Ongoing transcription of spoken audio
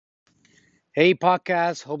Hey,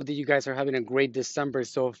 podcast. Hope that you guys are having a great December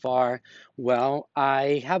so far. Well,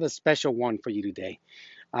 I have a special one for you today.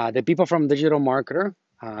 The people from Digital Marketer,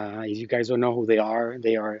 if you guys don't know who they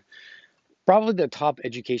are probably the top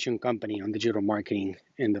education company on digital marketing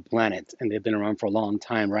in the planet, and they've been around for a long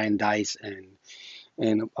time. Ryan Dice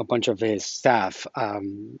and a bunch of his staff,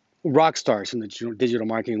 rock stars in the digital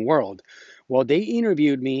marketing world. Well, they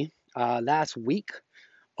interviewed me last week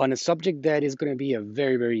on a subject that is going to be a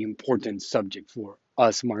very, very important subject for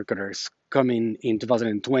us marketers coming in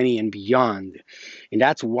 2020 and beyond. And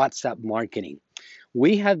that's WhatsApp marketing.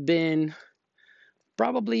 We have been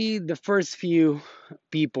probably the first few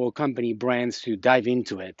people, company, brands to dive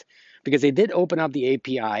into it because they did open up the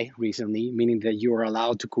API recently, meaning that you are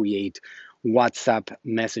allowed to create WhatsApp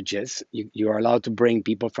messages. You are allowed to bring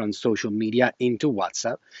people from social media into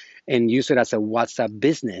WhatsApp and use it as a WhatsApp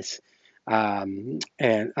business.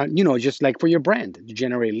 Just like for your brand, to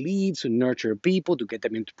generate leads, to nurture people, to get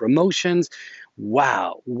them into promotions.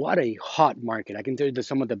 Wow, what a hot market. I can tell you that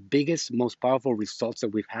some of the biggest, most powerful results that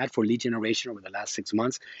we've had for lead generation over the last 6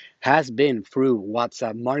 months has been through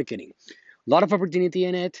WhatsApp marketing. A lot of opportunity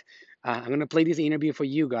in it. I'm going to play this interview for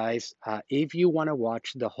you guys. If you want to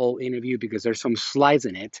watch the whole interview, because there's some slides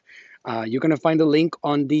in it, you're going to find the link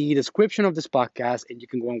on the description of this podcast, and you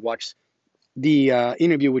can go and watch the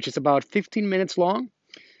interview, which is about 15 minutes long,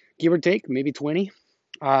 give or take, maybe 20.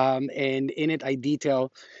 And in it, I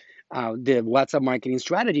detail the WhatsApp marketing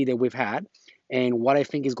strategy that we've had and what I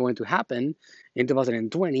think is going to happen in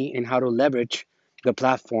 2020 and how to leverage the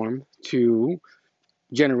platform to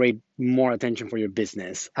generate more attention for your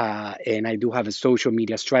business. And I do have a social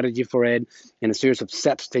media strategy for it and a series of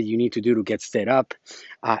steps that you need to do to get set up.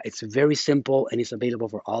 It's very simple and it's available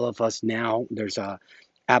for all of us now. There's a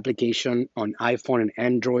application on iPhone and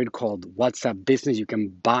Android called WhatsApp Business. You can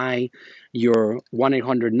buy your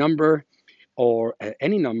 1-800 number or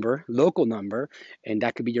any number, local number, and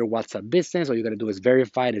that could be your WhatsApp business. All you got to do is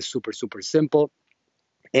verify it. It's super, super simple.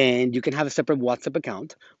 And you can have a separate WhatsApp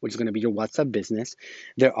account, which is going to be your WhatsApp business.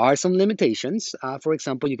 There are some limitations. For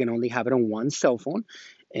example, you can only have it on one cell phone,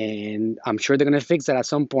 and I'm sure they're going to fix that at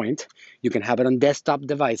some point. You can have it on desktop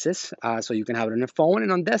devices, so you can have it on a phone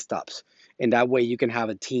and on desktops. And that way you can have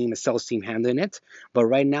a team, a sales team handling it. But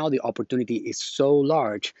right now, the opportunity is so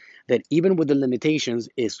large that even with the limitations,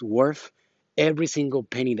 it's worth every single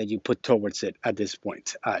penny that you put towards it at this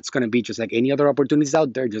point. It's going to be just like any other opportunities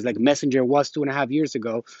out there, just like Messenger was 2.5 years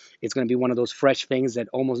ago. It's going to be one of those fresh things that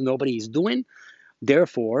almost nobody is doing.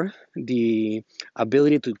 Therefore, the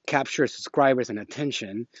ability to capture subscribers and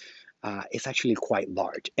attention is actually quite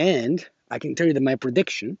large. And I can tell you that my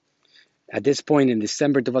prediction at this point in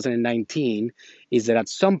December 2019 is that at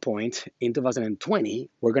some point in 2020,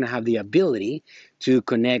 we're going to have the ability to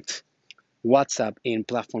connect WhatsApp in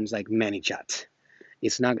platforms like ManyChat.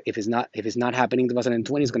 If it's not happening in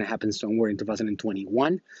 2020, it's going to happen somewhere in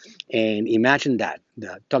 2021. And imagine that,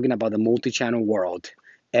 talking about the multi-channel world,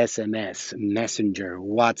 SMS, Messenger,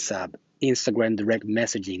 WhatsApp, Instagram direct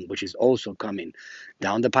messaging, which is also coming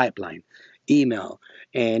down the pipeline, email,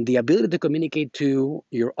 and the ability to communicate to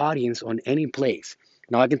your audience on any place.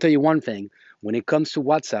 Now, I can tell you one thing: when it comes to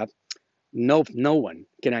WhatsApp, no one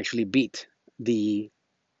can actually beat the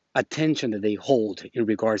attention that they hold in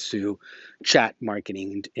regards to chat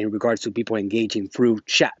marketing, in regards to people engaging through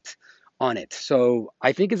chat on it. So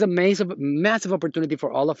I think it's a massive opportunity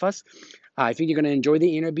for all of us. I think you're going to enjoy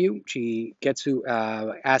the interview. She gets to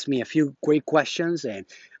ask me a few great questions, and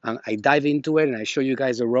I dive into it and I show you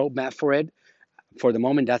guys a roadmap for it. For the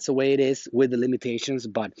moment, that's the way it is with the limitations,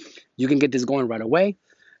 but you can get this going right away.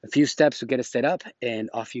 A few steps to get it set up, and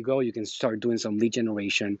off you go. You can start doing some lead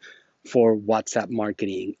generation for WhatsApp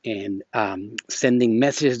marketing and sending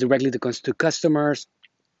messages directly to customers,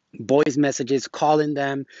 voice messages, calling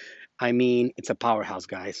them. I mean, it's a powerhouse,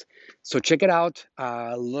 guys. So check it out.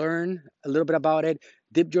 Learn a little bit about it.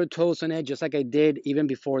 Dip your toes in it, just like I did even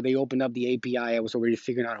before they opened up the API. I was already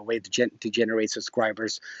figuring out a way to generate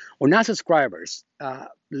subscribers, or not subscribers,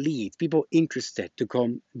 leads, people interested to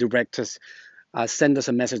come direct us, send us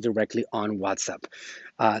a message directly on WhatsApp.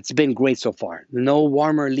 It's been great so far. No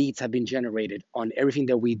warmer leads have been generated on everything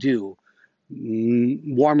that we do,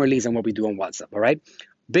 warmer leads than what we do on WhatsApp. All right.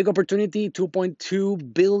 Big opportunity,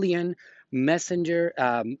 2.2 billion Messenger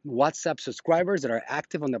WhatsApp subscribers that are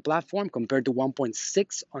active on the platform compared to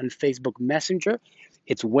 1.6 on Facebook Messenger.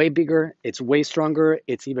 It's way bigger, it's way stronger,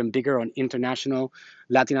 it's even bigger on international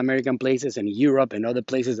Latin American places and Europe and other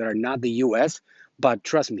places that are not the US. But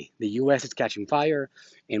trust me, the US is catching fire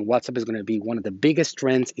and WhatsApp is going to be one of the biggest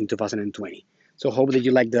trends in 2020. So hope that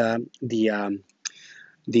you like the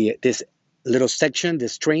this little section,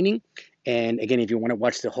 this training. And again, if you want to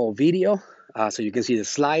watch the whole video, so you can see the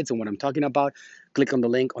slides and what I'm talking about, click on the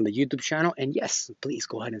link on the YouTube channel. And yes, please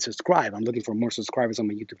go ahead and subscribe. I'm looking for more subscribers on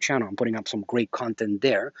my YouTube channel. I'm putting up some great content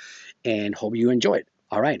there and hope you enjoy it.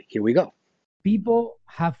 All right, here we go. People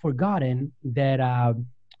have forgotten that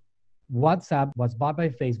WhatsApp was bought by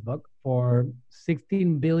Facebook for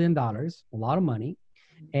 $16 billion, a lot of money.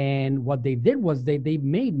 And what they did was they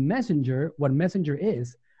made Messenger what Messenger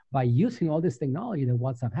is by using all this technology that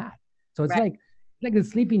WhatsApp had. So it's like a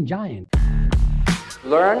sleeping giant.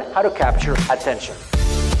 Learn how to capture attention.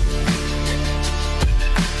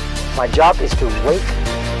 My job is to wake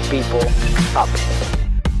people up.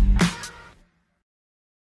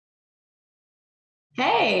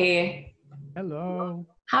 Hey. Hello.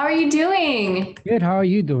 How are you doing? Good. How are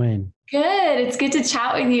you doing? Good. It's good to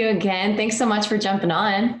chat with you again. Thanks so much for jumping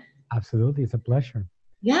on. Absolutely. It's a pleasure.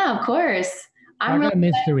 Yeah, of course. I got a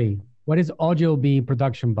mystery. What is Ogilvy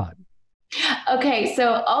Production Bot? Okay,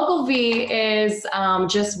 so Ogilvy is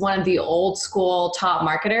just one of the old school top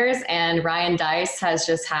marketers, and Ryan Deiss has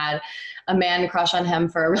just had a man crush on him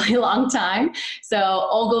for a really long time. So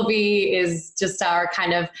Ogilvy is just our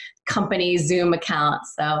kind of company Zoom account.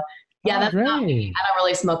 So yeah, that's great. Not me. I don't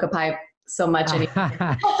really smoke a pipe so much anymore.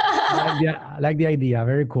 I like the idea.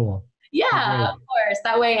 Very cool. Yeah, of course.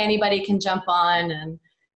 That way anybody can jump on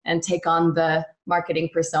and take on the marketing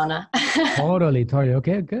persona. Totally.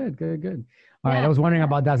 Okay, good. All right. I was wondering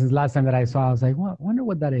about that since last time that I saw. I was like, well, I wonder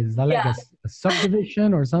what that is. Is that like a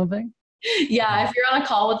subdivision or something? Yeah, if you're on a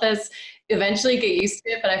call with us, eventually get used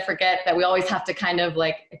to it, but I forget that we always have to kind of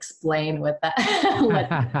like explain what that.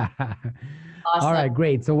 Awesome. All right,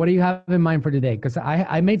 great. So what do you have in mind for today? Because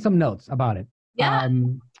I made some notes about it.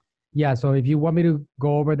 Yeah. So if you want me to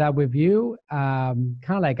go over that with you, kind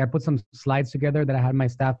of like I put some slides together that I had my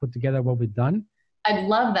staff put together what we've done. I'd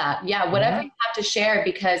love that. Yeah, whatever you have to share,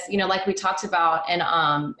 because like we talked about in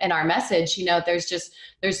our message,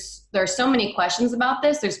 there's so many questions about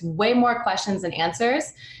this. There's way more questions than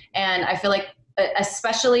answers, and I feel like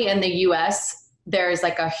especially in the U.S. there's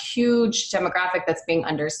like a huge demographic that's being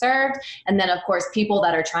underserved, and then of course people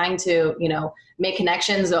that are trying to make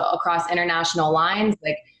connections across international lines.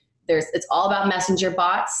 Like it's all about messenger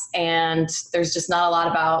bots, and there's just not a lot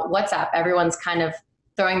about WhatsApp. Everyone's kind of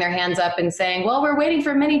throwing their hands up and saying, well, we're waiting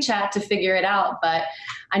for ManyChat to figure it out. But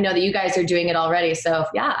I know that you guys are doing it already. So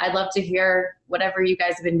yeah, I'd love to hear whatever you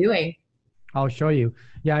guys have been doing. I'll show you.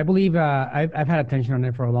 Yeah, I believe I've had attention on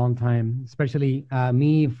it for a long time, especially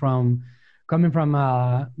me coming from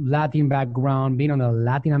a Latin background, being on the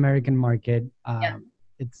Latin American market.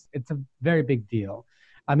 It's a very big deal.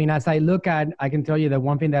 I mean, as I can tell you that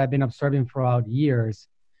one thing that I've been observing throughout years,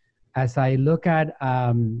 as I look at,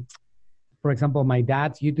 for example, my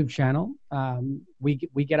dad's YouTube channel,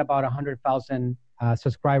 we get about 100,000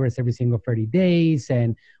 subscribers every single 30 days,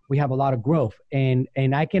 and we have a lot of growth. And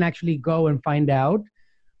I can actually go and find out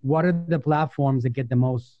what are the platforms that get the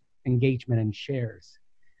most engagement and shares.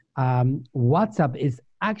 WhatsApp is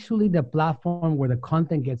actually the platform where the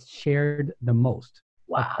content gets shared the most.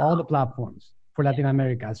 Wow. Of all the platforms for Latin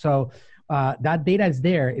America. So that data is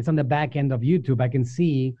there. It's on the back end of YouTube. I can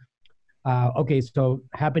see so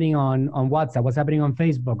happening on WhatsApp, what's happening on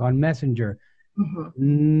Facebook, on Messenger,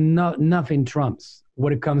 nothing trumps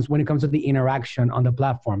when it comes to the interaction on the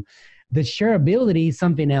platform. The shareability is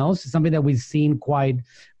something else, something that we've seen quite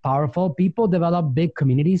powerful. People develop big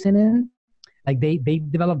communities in it. Like they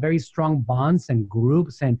develop very strong bonds and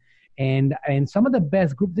groups and some of the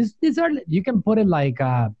best groups. These are, you can put it like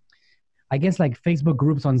I guess like Facebook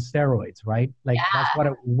groups on steroids, right? Like that's what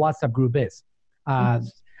a WhatsApp group is.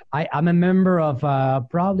 I'm a member of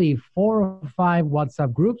probably 4 or 5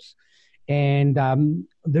 WhatsApp groups, and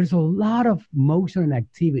there's a lot of motion and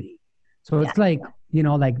activity. So it's like,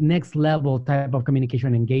 like next level type of communication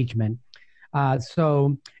and engagement.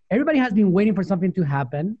 So everybody has been waiting for something to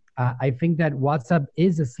happen. I think that WhatsApp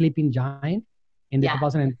is a sleeping giant in the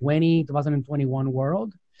 2020, 2021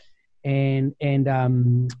 world. And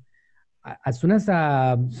as soon as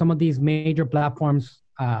some of these major platforms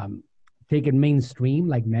take it mainstream,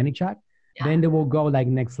 like ManyChat, then they will go like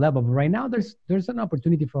next level. But right now, there's an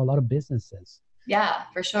opportunity for a lot of businesses. Yeah,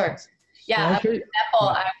 for sure. Yeah, for example,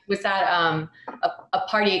 I was at a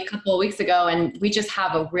party a couple of weeks ago, and we just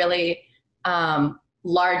have a really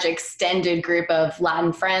large extended group of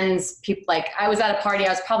Latin friends. People, like I was at a party, I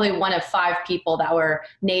was probably one of 5 people that were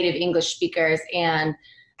native English speakers, and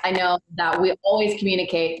I know that we always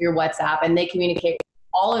communicate through WhatsApp, and they communicate with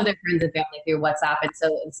all of their friends and family through WhatsApp. And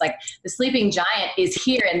so it's like the sleeping giant is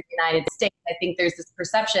here in the United States. I think there's this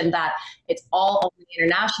perception that it's all only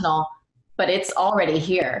international, but it's already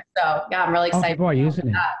here. So yeah, I'm really excited. People are using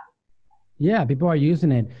it. Yeah, people are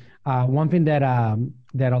using it. One thing that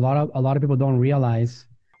that a lot of people don't realize,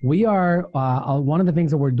 we are one of the things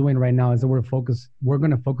that we're doing right now is that we're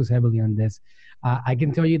going to focus heavily on this. I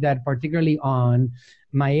can tell you that particularly on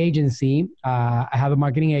my agency, I have a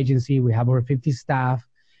marketing agency. We have over 50 staff,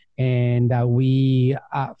 and we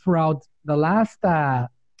throughout the last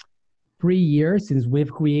 3 years since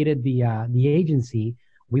we've created the agency,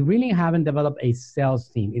 we really haven't developed a sales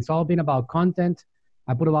team. It's all been about content.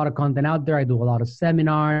 I put a lot of content out there. I do a lot of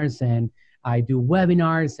seminars and I do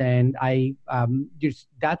webinars, and I just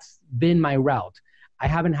that's been my route. I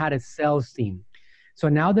haven't had a sales team. So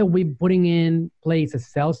now that we're putting in place a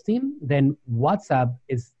sales team, then WhatsApp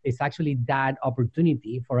is actually that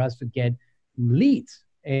opportunity for us to get leads.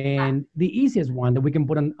 And the easiest one that we can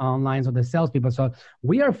put on online are the salespeople. So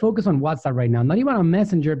we are focused on WhatsApp right now, not even on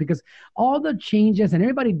Messenger, because all the changes and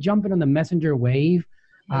everybody jumping on the Messenger wave,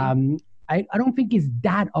 I don't think it's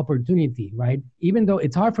that opportunity, right? Even though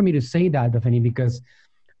it's hard for me to say that, Bethany, because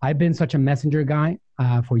I've been such a Messenger guy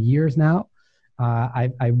for years now.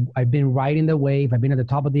 I've been riding the wave. I've been at the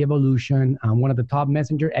top of the evolution. I'm one of the top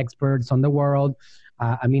Messenger experts on the world.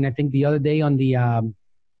 I mean, I think the other day on the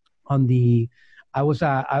I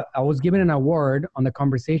was given an award on the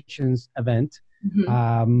Conversations event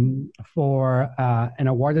for an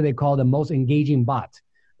award that they call the most engaging bot.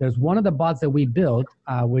 There's one of the bots that we built,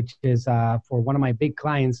 which is for one of my big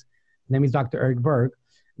clients. His name is Dr. Eric Berg,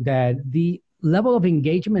 that the level of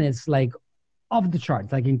engagement is like off the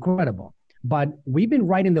charts, like incredible. But we've been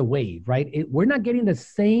riding the wave, right? We're not getting the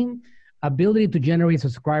same ability to generate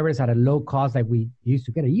subscribers at a low cost like we used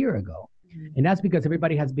to get a year ago. And that's because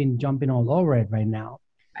everybody has been jumping all over it right now.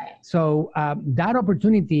 Right. So that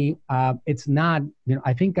opportunity, it's not,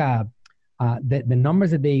 I think the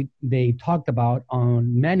numbers that they talked about on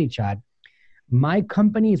ManyChat, my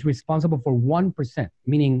company is responsible for 1%,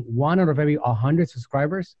 meaning 1 out of every 100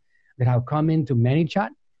 subscribers that have come into ManyChat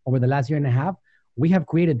over the last year and a half, we have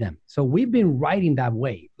created them. So we've been riding that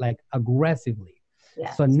wave, like aggressively.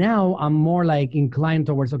 Yes. So now I'm more like inclined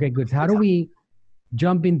towards, okay, good. How do we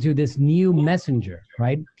jump into this new messenger,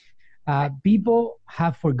 right? People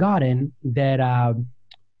have forgotten that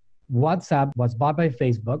WhatsApp was bought by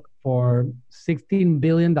Facebook for $16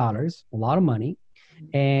 billion, a lot of money.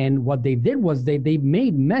 And what they did was they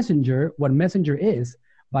made Messenger what Messenger is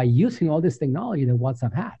by using all this technology that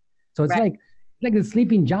WhatsApp had. So it's like the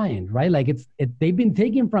sleeping giant, right? Like they've been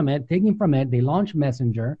taking from it. They launched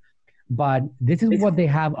Messenger, but this is what they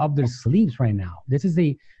have up their sleeves right now. This is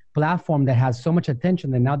the platform that has so much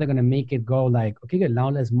attention that now they're going to make it go like, okay, good, now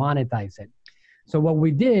let's monetize it. So what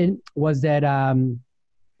we did was that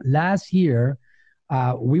last year,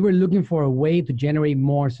 we were looking for a way to generate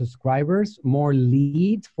more subscribers, more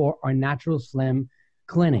leads for our Natural Slim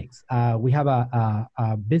clinics. We have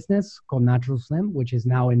a business called Natural Slim, which is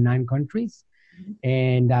now in 9 countries.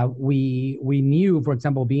 And we knew, for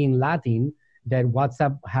example, being Latin, that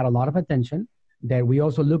WhatsApp had a lot of attention, that we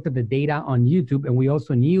also looked at the data on YouTube, and we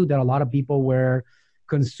also knew that a lot of people were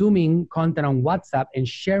consuming content on WhatsApp and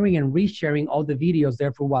sharing and resharing all the videos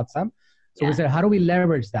there through WhatsApp. So we said, how do we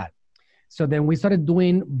leverage that? So then we started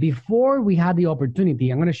doing, before we had the opportunity,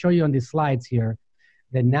 I'm going to show you on these slides here,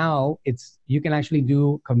 that now you can actually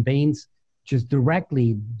do campaigns just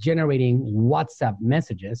directly generating WhatsApp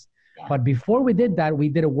messages. Yeah. But before we did that, we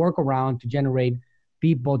did a workaround to generate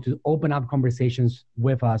people to open up conversations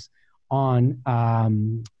with us on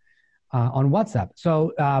WhatsApp.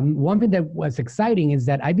 So one thing that was exciting is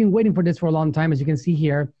that I've been waiting for this for a long time. As you can see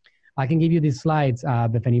here, I can give you these slides,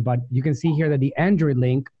 Bethany, but you can see here that the Android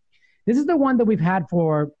link, this is the one that we've had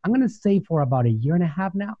for, I'm going to say for about 1.5 years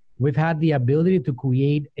now. We've had the ability to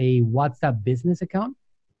create a WhatsApp business account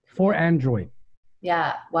for Android.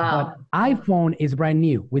 Yeah, wow. But iPhone is brand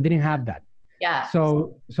new. We didn't have that. Yeah.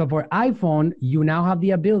 So for iPhone, you now have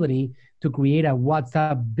the ability to create a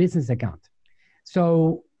WhatsApp business account.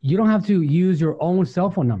 So you don't have to use your own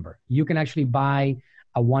cell phone number. You can actually buy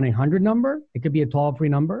a 1-800 number. It could be a toll-free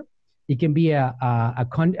number. It can be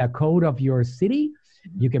a code of your city.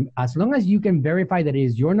 You can, as long as you can verify that it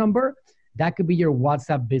is your number, that could be your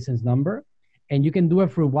WhatsApp business number. And you can do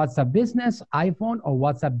it through WhatsApp Business iPhone or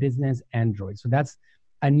WhatsApp Business Android. So that's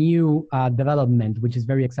a new development, which is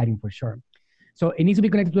very exciting for sure. So it needs to be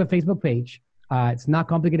connected to a Facebook page. It's not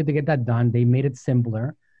complicated to get that done. They made it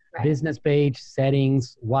simpler. Right. Business page,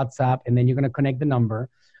 settings, WhatsApp, and then you're going to connect the number.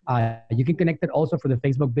 You can connect it also for the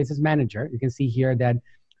Facebook Business Manager. You can see here that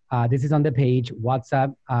this is on the page,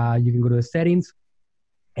 WhatsApp. You can go to the settings,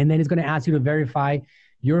 and then it's going to ask you to verify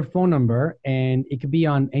your phone number, and it could be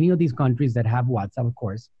on any of these countries that have WhatsApp, of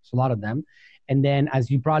course. It's a lot of them. And then,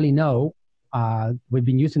 as you probably know, we've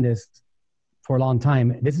been using this for a long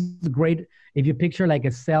time. This is great if you picture like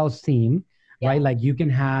a sales team, right? Like you can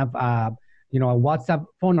have, you know, a WhatsApp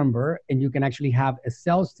phone number, and you can actually have a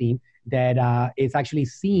sales team that is actually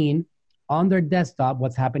seeing on their desktop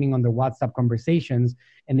what's happening on their WhatsApp conversations.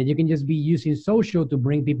 And then you can just be using social to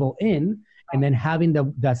bring people in, and then having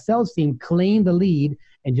the sales team claim the lead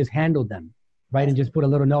and just handle them, right? And just put a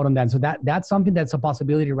little note on that. So that's something that's a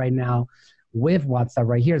possibility right now with WhatsApp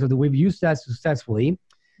right here. So we've used that successfully.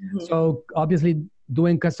 So obviously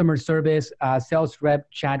doing customer service, sales rep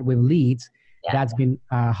chat with leads, that's been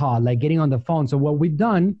hard, like getting on the phone. So what we've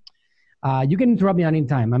done, you can interrupt me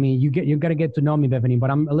anytime. I mean, you got to get to know me, Bethany, but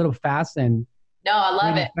I'm a little fast and. No, I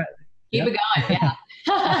love it. Keep it going.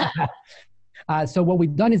 Yeah. So what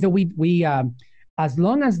we've done is that we as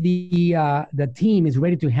long as the team is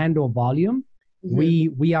ready to handle volume,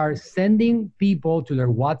 we are sending people to their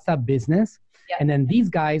WhatsApp business, and then these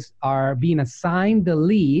guys are being assigned the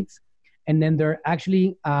leads, and then they're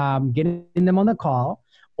actually getting them on the call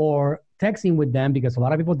or texting with them, because a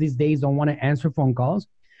lot of people these days don't want to answer phone calls.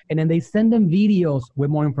 And then they send them videos with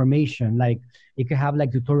more information. Like you could have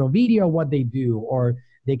like tutorial video what they do, or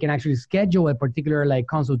they can actually schedule a particular like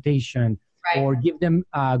consultation, or give them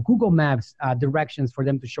Google Maps directions for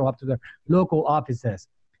them to show up to their local offices.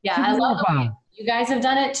 Yeah, I love the way you guys have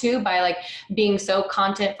done it too, by like being so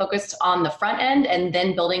content focused on the front end and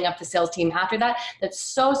then building up the sales team after that. That's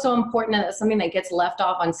so important. And that's something that gets left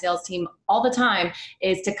off on sales team all the time,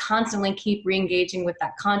 is to constantly keep re-engaging with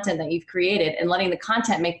that content that you've created and letting the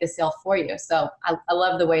content make the sale for you. So I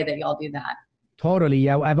love the way that y'all do that. Totally.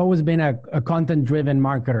 Yeah. I've always been a content-driven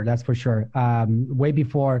marketer. That's for sure. Way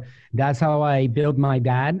before, that's how I built my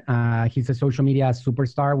dad. He's a social media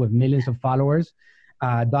superstar with millions of followers.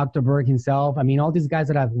 Dr. Berg himself. I mean, all these guys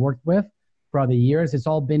that I've worked with throughout the years, it's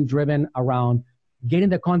all been driven around getting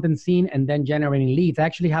the content seen and then generating leads. I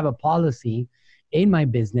actually have a policy in my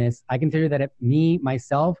business. I can tell you that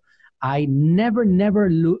myself, I never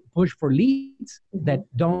push for leads that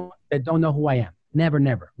don't know who I am.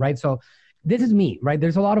 Never. Right. So this is me, right?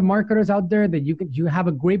 There's a lot of marketers out there that you have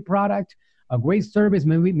a great product, a great service.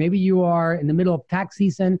 Maybe you are in the middle of tax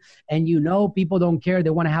season and people don't care. They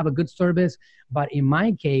want to have a good service. But in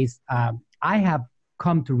my case, I have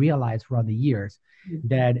come to realize throughout the years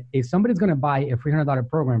that if somebody's going to buy a $300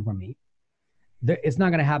 program from me, it's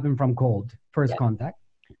not going to happen from cold first contact.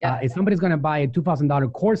 If somebody's going to buy a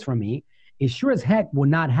 $2,000 course from me, it sure as heck will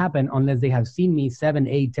not happen unless they have seen me 7,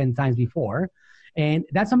 8, 10 times before. And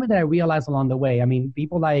that's something that I realized along the way. I mean,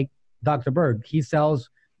 people like Dr. Berg, he sells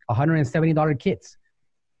 $170 kits.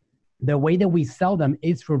 The way that we sell them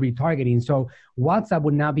is through retargeting. So WhatsApp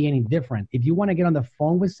would not be any different. If you want to get on the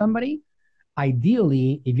phone with somebody,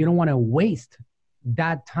 ideally, if you don't want to waste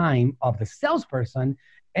that time of the salesperson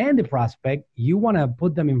and the prospect, you want to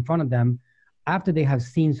put them in front of them after they have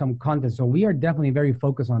seen some content. So we are definitely very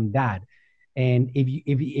focused on that. And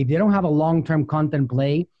if they don't have a long-term content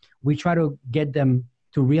play, we try to get them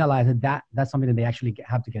to realize that's something that they actually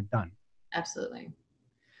have to get done. Absolutely.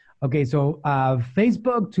 Okay, so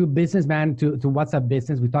Facebook to businessman to WhatsApp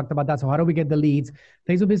business. We talked about that. So how do we get the leads?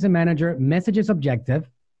 Facebook Business Manager, message is objective.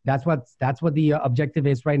 That's what the objective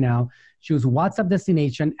is right now. Choose WhatsApp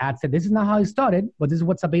destination. Ad set. This is not how it started, but this is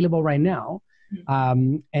what's available right now.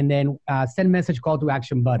 And then send message call to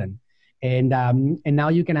action button. And now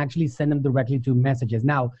you can actually send them directly to messages.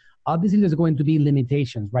 Now, obviously, there's going to be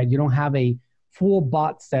limitations, right? You don't have a full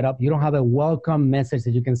bot setup. You don't have a welcome message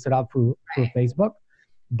that you can set up through Facebook.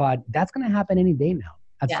 But that's going to happen any day now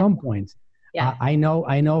at some point. Yeah. I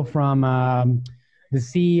know from the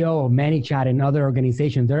CEO of ManyChat and other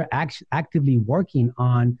organizations, they're actively working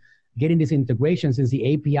on getting this integration since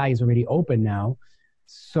the API is already open now.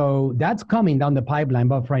 So that's coming down the pipeline.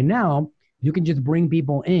 But right now, you can just bring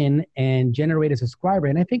people in and generate a subscriber.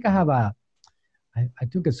 And I think I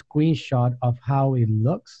took a screenshot of how it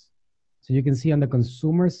looks. So you can see on the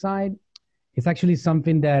consumer side, it's actually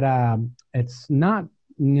something that it's not,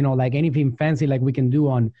 like anything fancy like we can do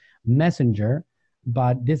on Messenger,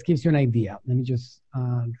 but this gives you an idea. Let me just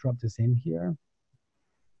drop this in here.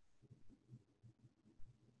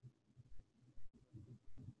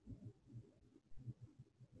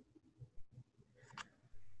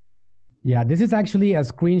 Yeah, this is actually a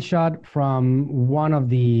screenshot from one of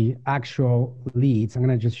the actual leads. I'm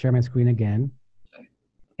going to just share my screen again.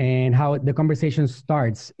 And how the conversation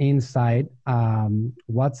starts inside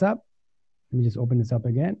WhatsApp. Let me just open this up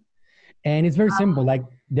again. And it's very simple. Like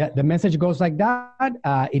the message goes like that.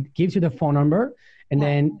 It gives you the phone number. And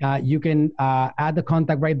then you can add the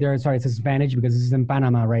contact right there. Sorry, it says Spanish because this is in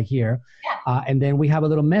Panama right here. And then we have a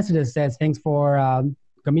little message that says, thanks for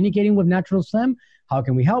communicating with Natural Slim. how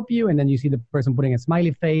can we help you? And then you see the person putting a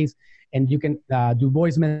smiley face, and you can do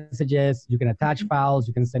voice messages, you can attach files,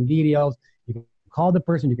 you can send videos, you can call the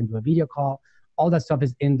person, you can do a video call. All that stuff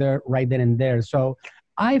is in there right then and there. So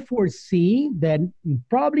I foresee that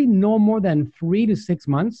probably no more than 3 to 6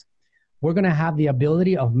 months, we're going to have the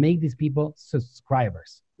ability of make these people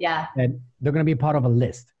subscribers. Yeah. And they're going to be part of a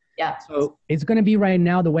list. Yeah. So it's going to be right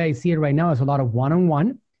now, the way I see it right now, is a lot of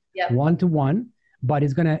one-on-one, one-to-one, but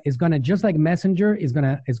it's gonna just like Messenger is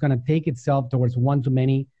gonna take itself towards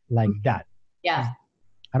one-to-many like that. Yeah.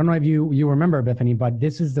 I don't know if you remember, Bethany, but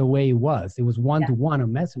this is the way it was. It was one-to-one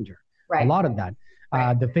on Messenger. Right. A lot of that.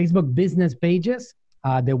 The Facebook business pages,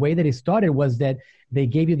 the way that it started was that they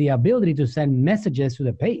gave you the ability to send messages to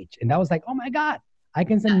the page. And that was like, oh my God, I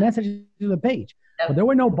can send messages to the page. But there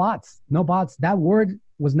were no bots. That word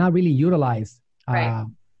was not really utilized.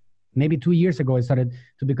 Maybe 2 years ago, it started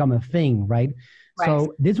to become a thing, right?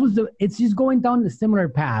 So it's just going down the similar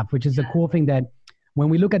path, which is the cool thing that when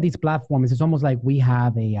we look at these platforms, it's almost like we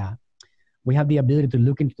have the ability to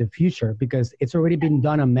look into the future because it's already been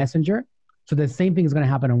done on Messenger. So the same thing is going to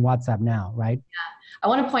happen on WhatsApp now, right? Yeah. I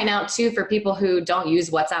want to point out too, for people who don't use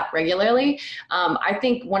WhatsApp regularly, I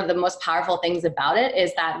think one of the most powerful things about it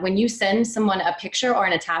is that when you send someone a picture or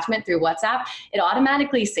an attachment through WhatsApp, it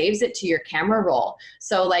automatically saves it to your camera roll.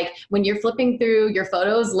 So like when you're flipping through your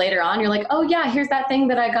photos later on, you're like, oh yeah, here's that thing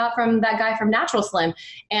that I got from that guy from Natural Slim.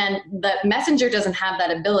 And the Messenger doesn't have that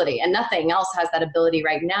ability and nothing else has that ability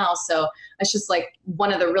right now. So it's just like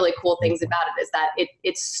one of the really cool things about it is that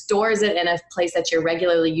it stores it in a place that you're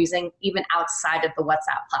regularly using even outside of the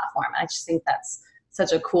WhatsApp platform. I just think that's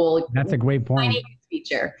such a cool, that's a great point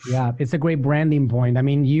feature. Yeah, it's a great branding point. I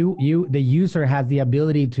mean, the user has the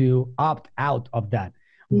ability to opt out of that,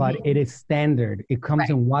 but it is standard. It comes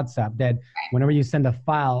in WhatsApp that whenever you send a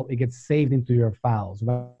file, it gets saved into your files,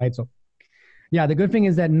 right? So yeah, the good thing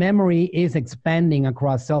is that memory is expanding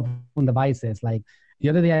across cell phone devices. Like the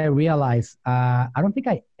other day I realized, I don't think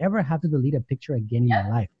I ever have to delete a picture again in my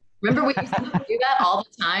life. Remember we used to do that all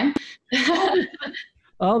the time?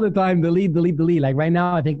 All the time, delete. Like right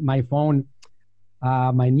now, I think my phone,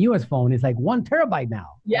 my newest phone is like 1 terabyte now.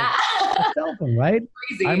 Yeah. Like, cell phone, right?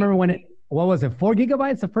 Crazy. I remember when what was it, 4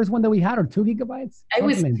 gigabytes, the first one that we had, or 2 gigabytes? It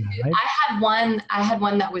was, like that, right? I had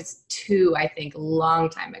one that was 2, I think, a long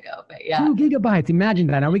time ago, but yeah. 2 gigabytes, imagine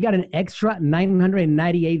that. Now we got an extra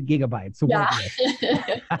 998 gigabytes. So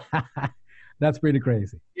that's pretty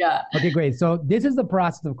crazy. Yeah. Okay, great. So this is the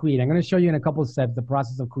process of creating. I'm going to show you in a couple of steps the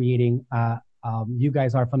process of creating. You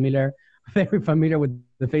guys are very familiar with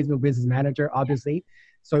the Facebook Business Manager, obviously.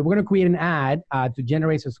 So we're going to create an ad to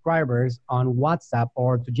generate subscribers on WhatsApp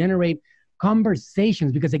or to generate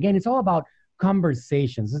conversations, because again, it's all about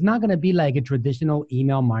conversations. It's not going to be like a traditional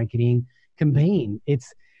email marketing campaign.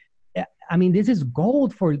 This is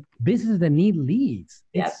gold for businesses that need leads.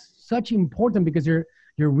 It's such important because you're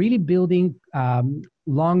really building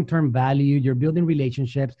long-term value. You're building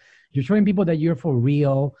relationships. You're showing people that you're for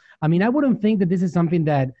real. I mean, I wouldn't think that this is something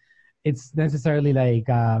that it's necessarily like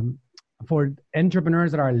for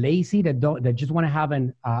entrepreneurs that are lazy, that just want to have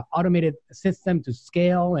an automated system to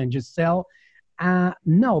scale and just sell.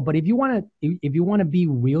 No, but if you want to be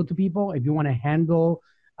real to people, if you want to handle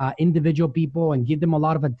individual people and give them a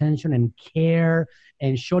lot of attention and care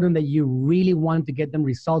and show them that you really want to get them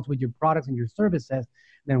results with your products and your services,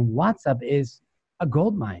 then WhatsApp is a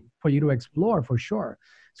goldmine for you to explore for sure.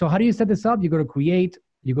 So how do you set this up? You go to create,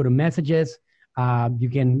 you go to messages. You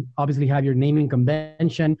can obviously have your naming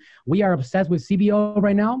convention. We are obsessed with CBO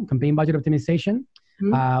right now, campaign budget optimization.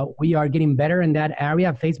 We are getting better in that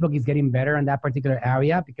area. Facebook is getting better in that particular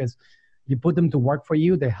area because you put them to work for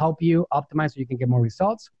you. They help you optimize so you can get more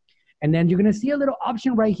results. And then you're going to see a little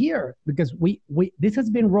option right here because this has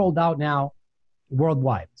been rolled out now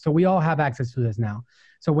worldwide. So we all have access to this now.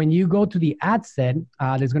 So when you go to the ad set,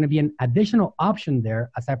 there's going to be an additional option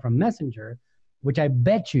there aside from Messenger, which I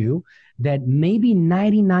bet you that maybe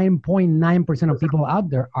 99.9% of people out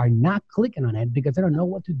there are not clicking on it because they don't know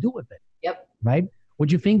what to do with it. Yep. Right?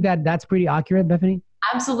 Would you think that that's pretty accurate, Bethany?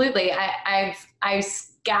 Absolutely. I've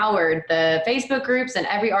scoured the Facebook groups and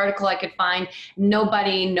every article I could find.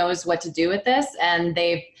 Nobody knows what to do with this, and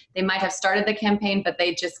they might have started the campaign, but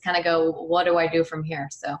they just kind of go, "What do I do from here?"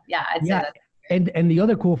 So yeah, I'd say that. And the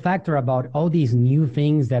other cool factor about all these new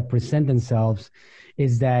things that present themselves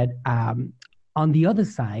is that on the other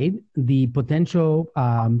side, the potential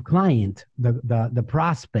client, the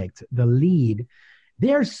prospect, the lead,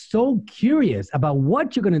 they're so curious about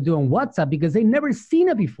what you're going to do on WhatsApp because they've never seen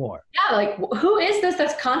it before. Yeah, like who is this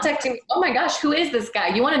that's contacting? Oh my gosh, who is this guy?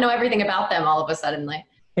 You want to know everything about them all of a sudden. Like,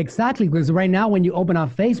 Exactly, because right now when you open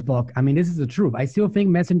up Facebook, I mean, this is the truth. I still think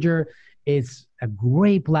Messenger is a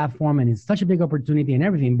great platform and it's such a big opportunity and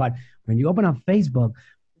everything. But when you open up Facebook,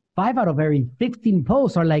 5 out of every 15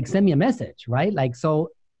 posts are like, send me a message, right? Like, so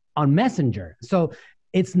on Messenger. So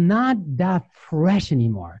it's not that fresh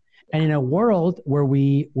anymore. And in a world where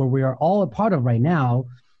we are all a part of right now,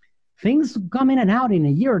 things come in and out in a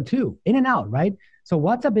year or two, in and out, right? So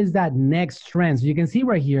WhatsApp is that next trend. So you can see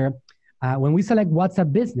right here, when we select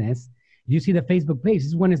WhatsApp Business, you see the Facebook page. This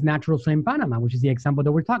is one is Natural Swim Panama, which is the example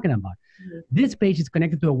that we're talking about. Mm-hmm. This page is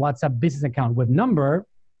connected to a WhatsApp Business account with number,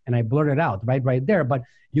 and I blurred it out right there. But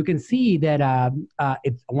you can see that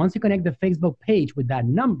once you connect the Facebook page with that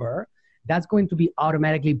number, that's going to be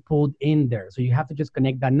automatically pulled in there. So you have to just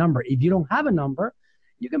connect that number. If you don't have a number,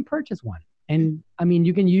 you can purchase one. And I mean,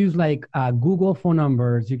 you can use like Google phone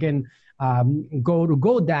numbers. You can go to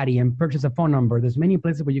GoDaddy and purchase a phone number. There's many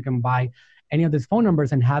places where you can buy any of these phone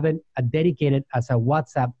numbers and have it dedicated as a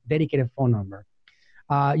WhatsApp dedicated phone number.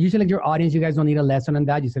 You select your audience. You guys don't need a lesson on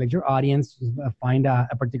that. You select your audience, find a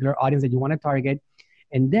particular audience that you want to target.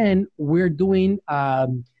 And then we're doing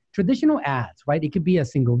traditional ads, right? It could be a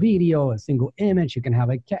single video, a single image. You can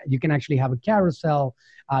have you can actually have a carousel.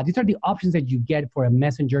 These are the options that you get for a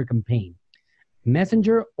Messenger campaign.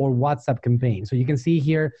 Messenger or WhatsApp campaign. So you can see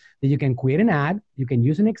here that you can create an ad, you can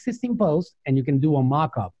use an existing post, and you can do a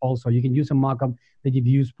mock-up also. You can use a mock-up that you've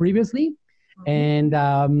used previously. And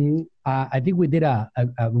I think we did a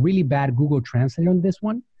really bad Google Translate on this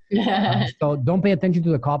one. So don't pay attention to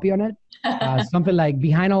the copy on it. Something like,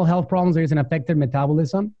 behind all health problems, there is an affected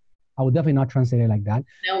metabolism. I would definitely not translate it like that.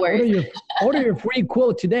 No worries. Order your free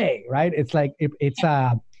quote today, right? It's like,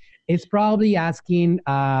 it's probably asking,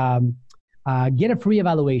 get a free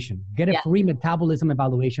evaluation, get a free metabolism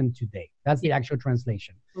evaluation today. That's the actual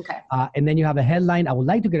translation. Okay. And then you have a headline, I would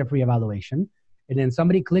like to get a free evaluation. And then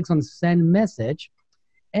somebody clicks on send message.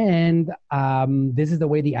 And this is the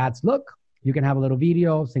way the ads look. You can have a little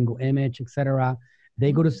video, single image, etc.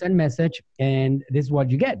 They go to send message, and this is what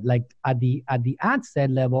you get. Like at the ad set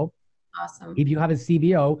level, awesome. If you have a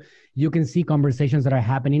CBO, you can see conversations that are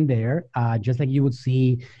happening there, just like you would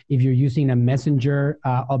see if you're using a Messenger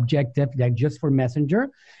objective, like just for Messenger.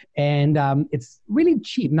 And it's really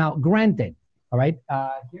cheap. Now, granted, all right,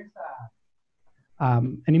 here's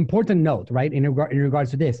an important note, right, in regards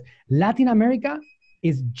to this. Latin America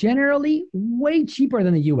is generally way cheaper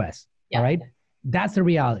than the US, all right? That's the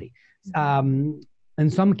reality. In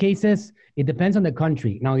some cases, it depends on the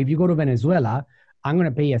country. Now, if you go to Venezuela, I'm going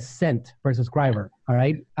to pay a cent per subscriber, all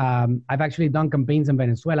right? I've actually done campaigns in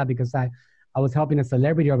Venezuela because I was helping a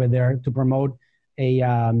celebrity over there to promote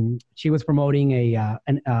she was promoting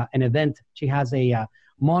an event. She has a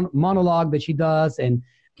monologue that she does. And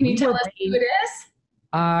can you tell us who it is?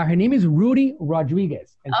 Her name is Rudy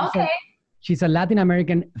Rodriguez. And okay. She's a Latin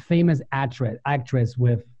American famous actress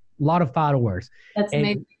with a lot of followers. That's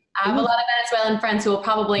amazing. I have a lot of Venezuelan friends who will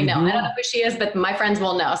probably know. I don't know who she is, but my friends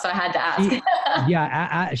will know, so I had to ask.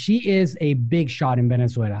 She is a big shot in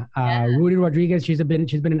Venezuela. Rudy Rodriguez, she's been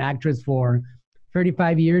an actress for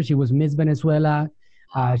 35 years. She was Miss Venezuela.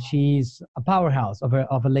 She's a powerhouse of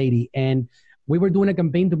a lady. And we were doing a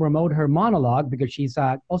campaign to promote her monologue because she's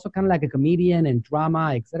also kind of like a comedian and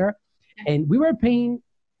drama, etc. And we were paying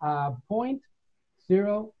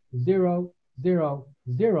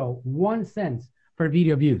 0.00001 cents for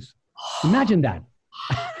video views. Imagine that.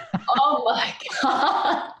 Oh my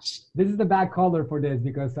gosh. This is the back color for this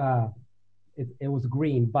because it was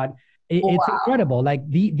green, but it's incredible. Like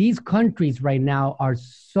these countries right now are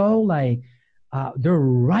so like, they're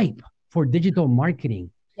ripe for digital marketing.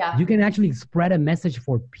 Yeah. You can actually spread a message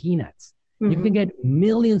for peanuts. Mm-hmm. You can get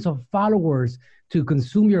millions of followers to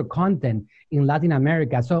consume your content in Latin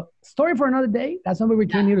America. So story for another day. That's something we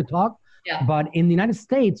came here to talk. Yeah. But in the United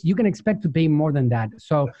States, you can expect to pay more than that.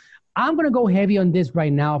 So I'm going to go heavy on this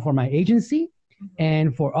right now for my agency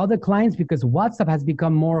and for other clients because WhatsApp has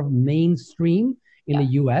become more mainstream in the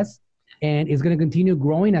US and is going to continue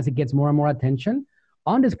growing as it gets more and more attention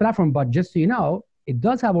on this platform. But just so you know, it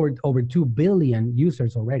does have over 2 billion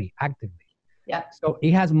users already actively. Yeah. So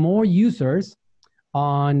it has more users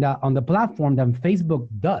on the platform than Facebook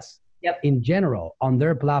does. In general on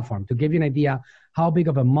their platform. To give you an idea how big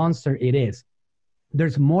of a monster it is,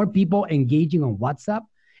 there's more people engaging on WhatsApp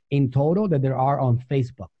in total than there are on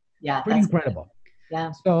Facebook. Yeah, pretty incredible. Good.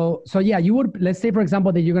 Yeah. So yeah, you would, let's say for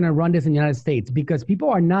example that you're going to run this in the United States because people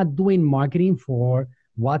are not doing marketing for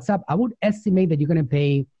WhatsApp. I would estimate that you're going to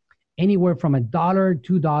pay anywhere from $1,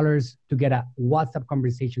 $2 to get a WhatsApp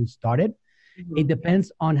conversation started. Mm-hmm. It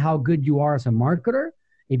depends on how good you are as a marketer.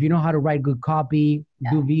 If you know how to write good copy,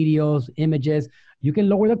 do videos, images, you can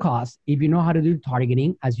lower the cost if you know how to do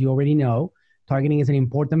targeting. As you already know, targeting is an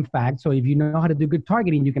important fact. So if you know how to do good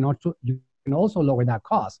targeting, you can also lower that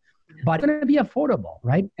cost. But it's going to be affordable,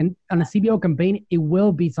 right? And on a CBO campaign, it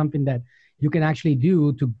will be something that you can actually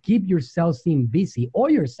do to keep your sales team busy, or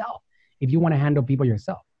yourself if you want to handle people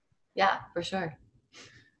yourself. Yeah, for sure.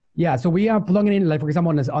 Yeah, so we are plugging in, like, for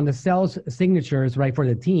example, on the sales signatures, right, for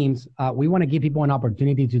the teams, we want to give people an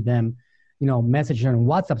opportunity to them, message on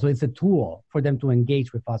WhatsApp. So it's a tool for them to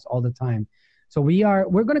engage with us all the time. So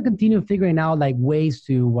we're going to continue figuring out like ways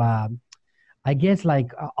to,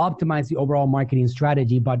 optimize the overall marketing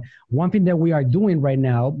strategy. But one thing that we are doing right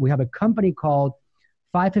now, we have a company called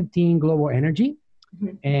 515 Global Energy,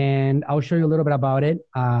 and I'll show you a little bit about it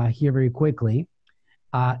here very quickly.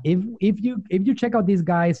 If you check out these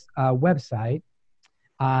guys' website,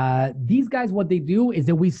 these guys, what they do is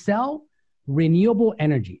that we sell renewable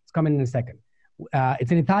energy. It's coming in a second.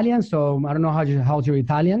 It's in Italian, so I don't know how's your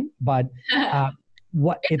Italian, but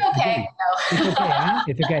it's okay. It's okay. Huh?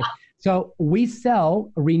 It's okay. So we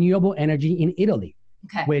sell renewable energy in Italy,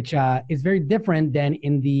 which is very different than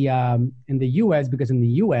in the U.S. because in the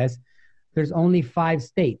U.S. there's only 5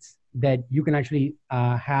 states that you can actually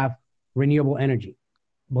have renewable energy.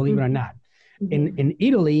 Believe it or not. In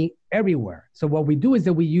Italy, everywhere. So what we do is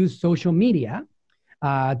that we use social media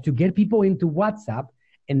to get people into WhatsApp,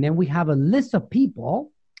 and then we have a list of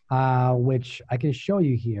people, which I can show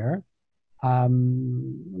you here.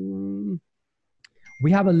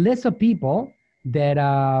 We have a list of people that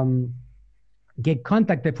get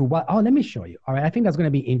contacted for what? Oh, let me show you. All right, I think that's going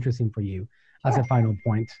to be interesting for you as a final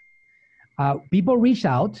point. People reach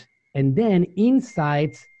out, and then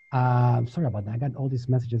inside. Sorry about that. I got all these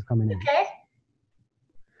messages coming in. Okay.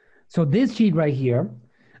 So this sheet right here,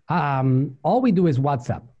 all we do is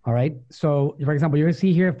WhatsApp. All right. So for example, you're going to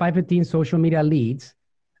see here 515 social media leads,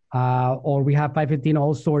 or we have 515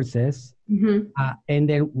 all sources. And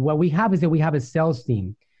then what we have is that we have a sales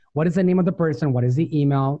team. What is the name of the person? What is the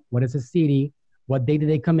email? What is the city? What day did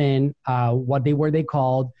they come in? What day were they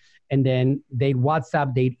called? And then they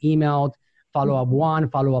WhatsApp, they emailed, follow up 1,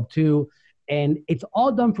 follow up 2. And it's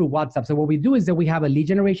all done through WhatsApp. So what we do is that we have a lead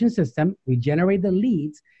generation system. We generate the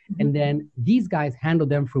leads, and then these guys handle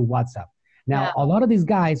them through WhatsApp. Now, a lot of these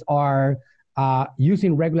guys are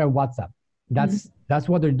using regular WhatsApp. That's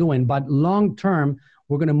what they're doing. But long term,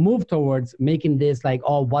 we're going to move towards making this like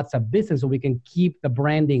all WhatsApp business so we can keep the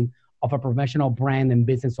branding of a professional brand and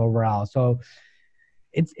business overall. So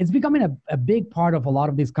it's becoming a big part of a lot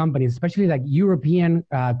of these companies, especially like European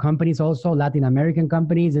companies, also Latin American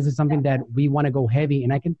companies. This is something that we want to go heavy.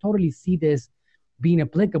 And I can totally see this being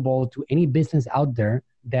applicable to any business out there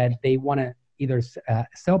that they want to either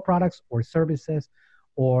sell products or services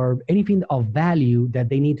or anything of value that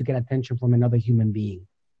they need to get attention from another human being.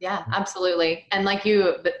 Yeah, absolutely. And like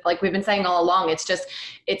we've been saying all along, it's just,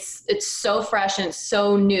 it's so fresh and it's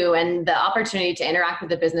so new. And the opportunity to interact with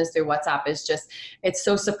the business through WhatsApp is just, it's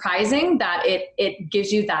so surprising that it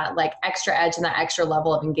gives you that like extra edge and that extra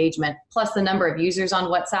level of engagement. Plus the number of users on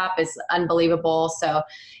WhatsApp is unbelievable. So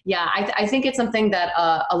yeah, I think it's something that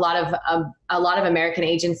a lot of American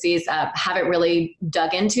agencies haven't really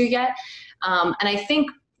dug into yet. And I think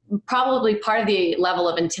probably part of the level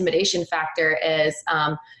of intimidation factor is,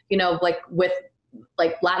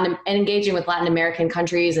 engaging with Latin American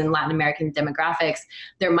countries and Latin American demographics,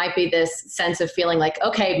 there might be this sense of feeling like,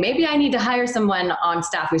 okay, maybe I need to hire someone on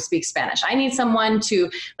staff who speaks Spanish. I need someone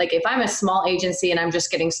to, like, if I'm a small agency and I'm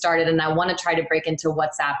just getting started and I want to try to break into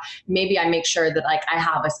WhatsApp, maybe I make sure that like I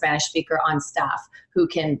have a Spanish speaker on staff who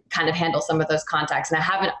can kind of handle some of those contacts. And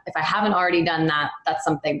if I haven't already done that, that's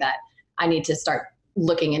something that I need to start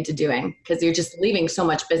looking into doing, because you're just leaving so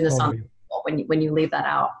much business on the table when you leave that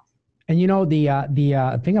out. And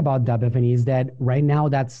the thing about that, Bethany, is that right now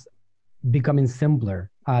that's becoming simpler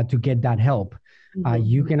to get that help.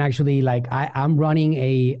 You can actually, like, I'm running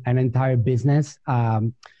an entire business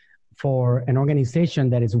for an organization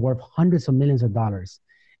that is worth hundreds of millions of dollars.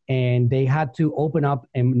 And they had to open up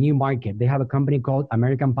a new market. They have a company called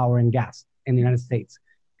American Power and Gas in the United States,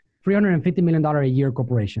 $350 million a year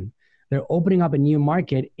corporation. They're opening up a new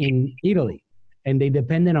market in Italy, and they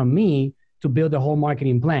depended on me to build the whole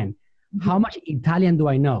marketing plan. How much Italian do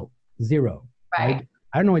I know? Zero. Right?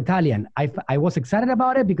 I don't know Italian. I was excited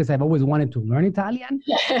about it because I've always wanted to learn Italian.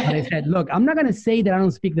 But I said, look, I'm not going to say that I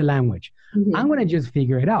don't speak the language. I'm going to just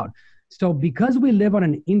figure it out. So because we live on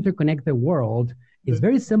an interconnected world, it's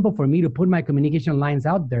very simple for me to put my communication lines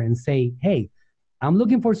out there and say, hey, I'm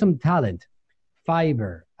looking for some talent.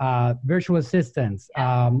 Fiverr, virtual assistants,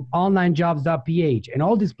 onlinejobs.ph, and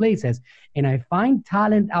all these places. And I find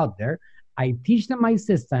talent out there. I teach them my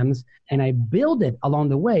systems, and I build it along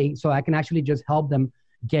the way so I can actually just help them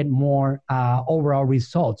get more overall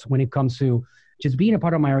results when it comes to just being a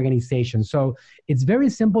part of my organization. So it's very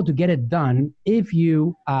simple to get it done if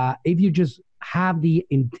you just have the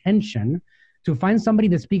intention to find somebody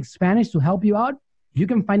that speaks Spanish to help you out. You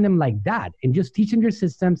can find them like that and just teach them your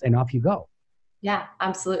systems and off you go. Yeah,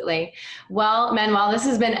 absolutely. Well, Manuel, this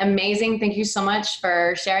has been amazing. Thank you so much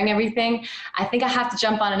for sharing everything. I think I have to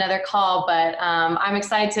jump on another call, but I'm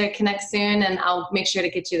excited to connect soon, and I'll make sure to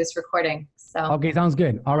get you this recording. So Okay, sounds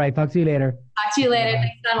good. All right, talk to you later. talk to you later.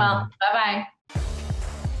 Thanks, Manuel. Bye-bye.